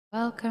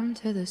Welcome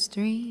to the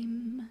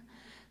stream.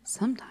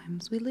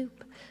 Sometimes we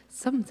loop,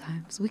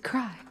 sometimes we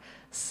cry,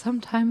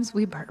 sometimes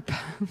we burp.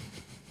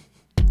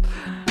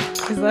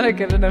 Is that a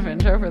good enough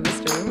intro for the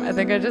stream? I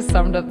think I just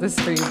summed up the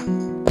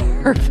stream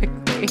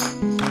perfectly.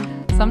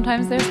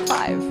 Sometimes there's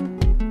Clive.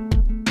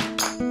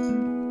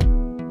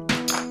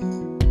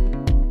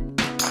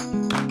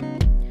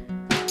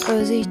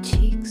 Rosy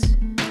cheeks,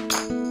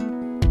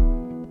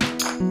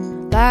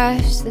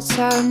 laughs that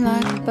sound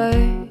like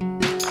birds.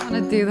 I'm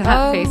gonna do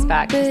that face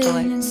back just to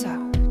like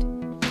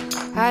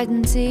hide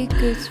and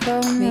secrets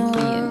from make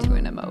me into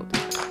an emote.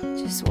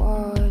 Just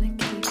wanna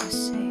keep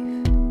us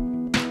safe.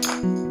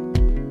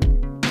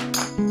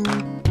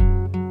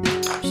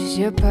 She's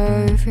your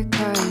perfect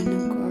kind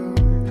of girl.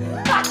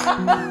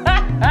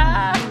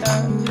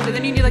 And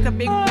then you need like a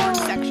big horn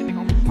section to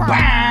go.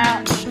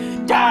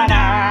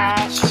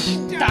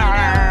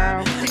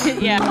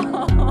 Yeah.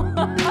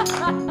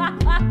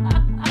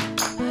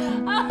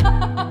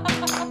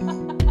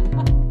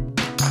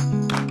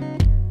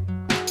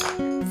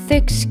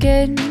 Thick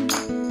skin,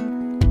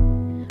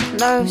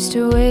 loves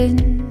to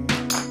win.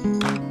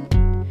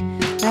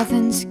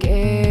 Nothing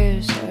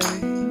scares her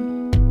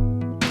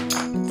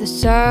but the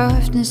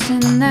softness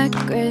in that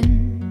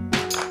grin,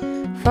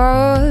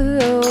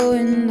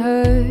 following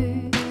her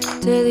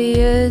to the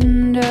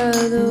end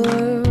of the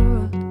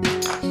world.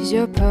 She's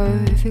your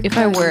perfect. If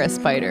I were a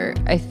spider,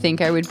 I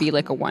think I would be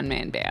like a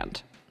one-man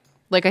band.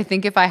 Like, I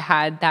think if I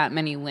had that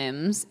many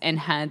limbs and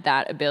had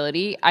that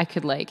ability, I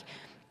could like,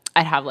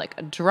 I'd have like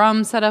a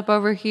drum set up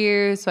over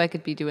here, so I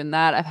could be doing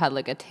that. I've had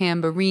like a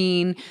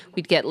tambourine.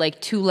 We'd get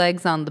like 2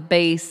 legs on the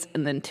bass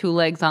and then 2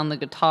 legs on the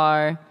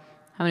guitar.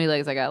 How many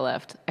legs I got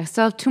left? I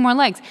still have 2 more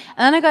legs. And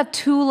then I got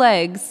 2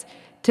 legs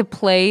to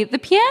play the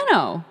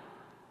piano.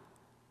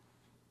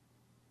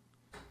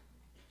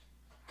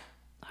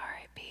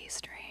 R.I.P.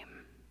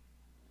 stream.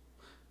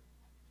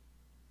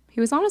 He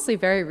was honestly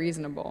very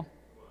reasonable,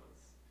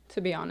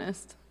 to be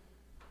honest.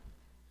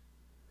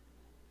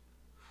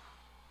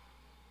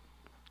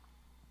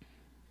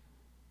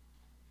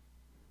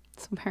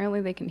 So apparently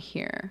they can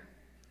hear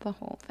the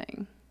whole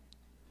thing.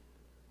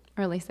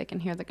 Or at least they can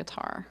hear the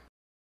guitar.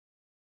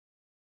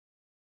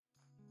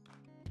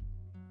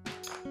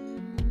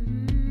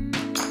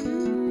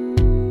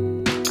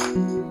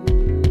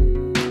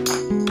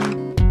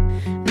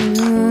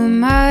 Who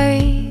am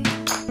I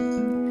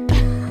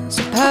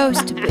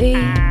supposed to be?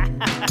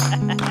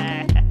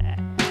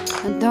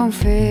 I don't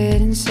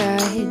fit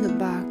inside the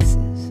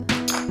boxes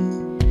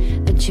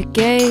that you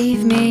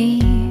gave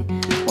me.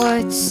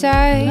 What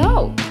size?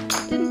 No,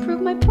 didn't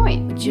prove my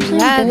point. Would you I'm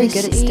rather very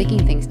good at see?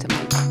 sticking things to my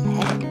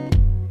head.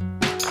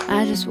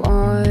 I just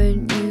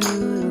want you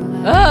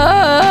to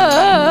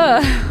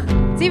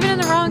It's even in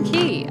the wrong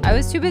key. I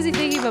was too busy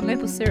thinking about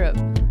maple syrup.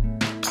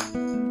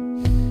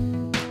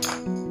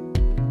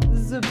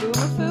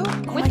 Zaboomafoo?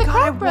 Oh With my the God,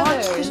 I Koch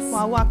watched brothers. this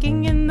while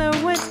walking in the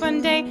woods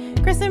one day.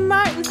 Chris and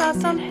Martin saw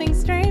something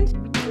strange.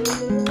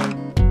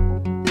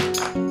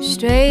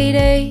 straight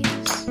A's,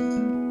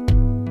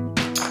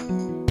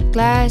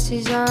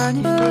 glasses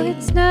on your Oh, face.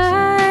 it's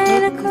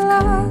 9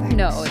 o'clock. back.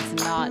 No, it's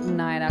not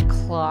 9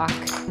 o'clock.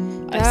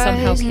 I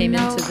somehow Guys, came you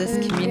into know this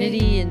they're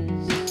community and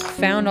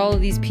found all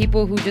of these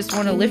people who just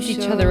want to lift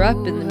each other up,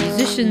 and the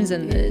musicians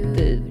and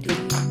the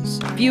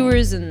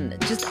viewers and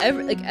just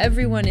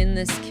everyone in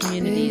this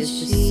community is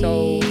just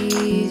so.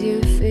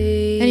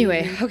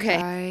 Anyway, okay.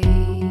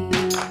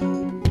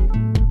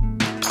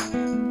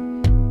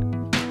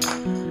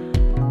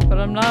 But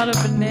I'm not a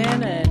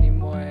banana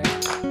anymore.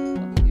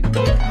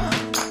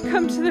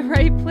 Come to the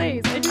right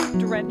place. I just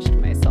drenched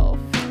myself.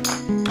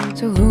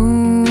 So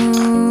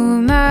who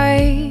am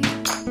I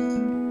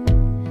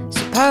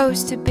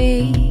supposed to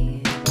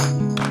be?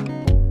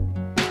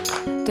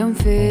 Don't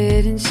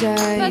fit inside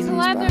That's these a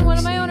live there, one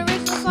of my own boxes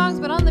original songs,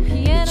 but on the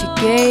piano. that you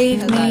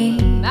gave 'cause I'm me.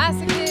 a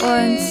masochist.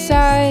 One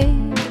side,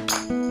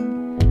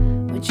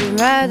 would you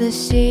rather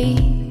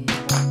see?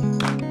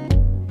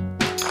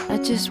 I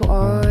just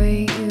want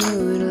you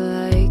to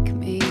like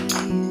me.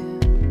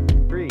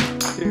 3,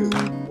 2,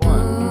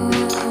 1.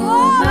 Who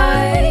am I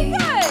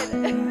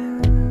Pretty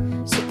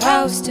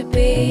supposed to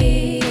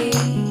be?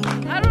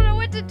 good. I don't know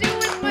what to do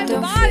with my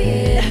Don't body.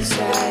 fit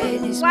inside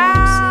these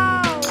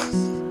Wow. boxes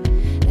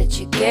that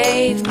you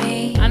gave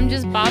me. I'm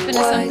just bopping to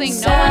One something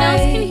no one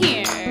else can side.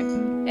 hear.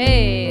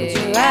 Hey. Would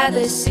you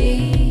rather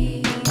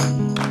see?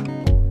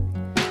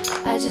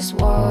 I just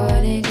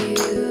wanted you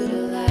to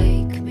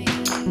like me.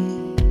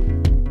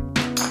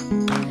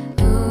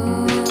 Who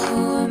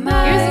am I?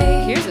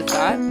 Here's a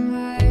thought.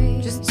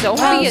 Just don't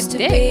be a supposed to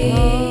dick. be?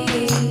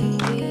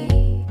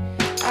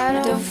 I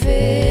don't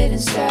fit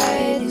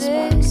inside these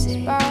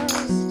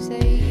boxes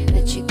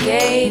that you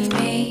gave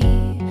me.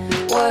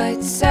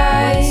 What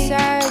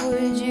side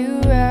would you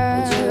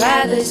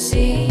rather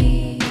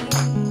see?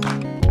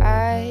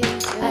 I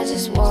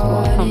just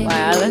wanted From my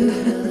island.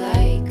 you to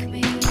like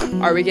me.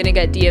 Are we gonna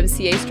get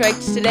DMCA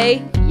striked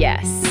today?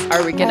 Yes.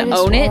 Are we gonna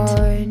own it?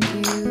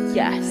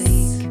 Yes.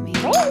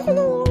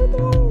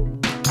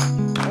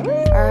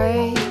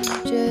 I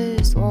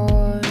just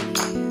want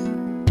you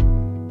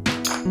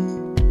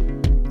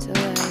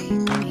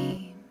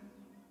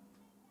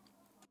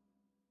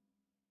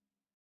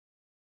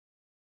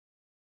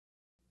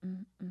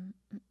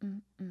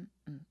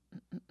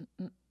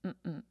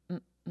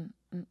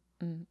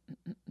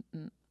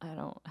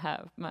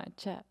have my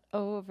chat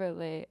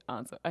overlay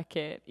on so I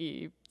can't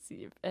even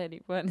see if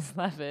anyone is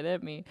laughing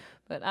at me,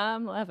 but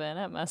I'm laughing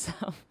at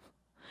myself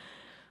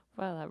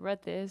while I run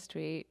this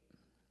street.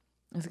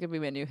 This is gonna be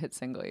my new hit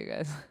single, you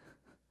guys.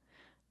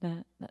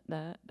 Na na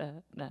na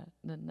na na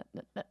na na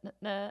na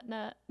na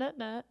na na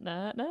na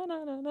na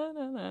na na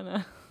na na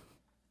na.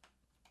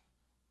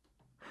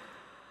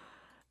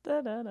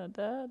 Da da da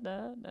da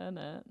da da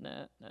da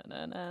da da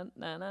da da da da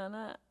da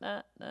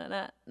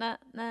da da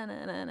da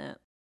da da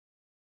da.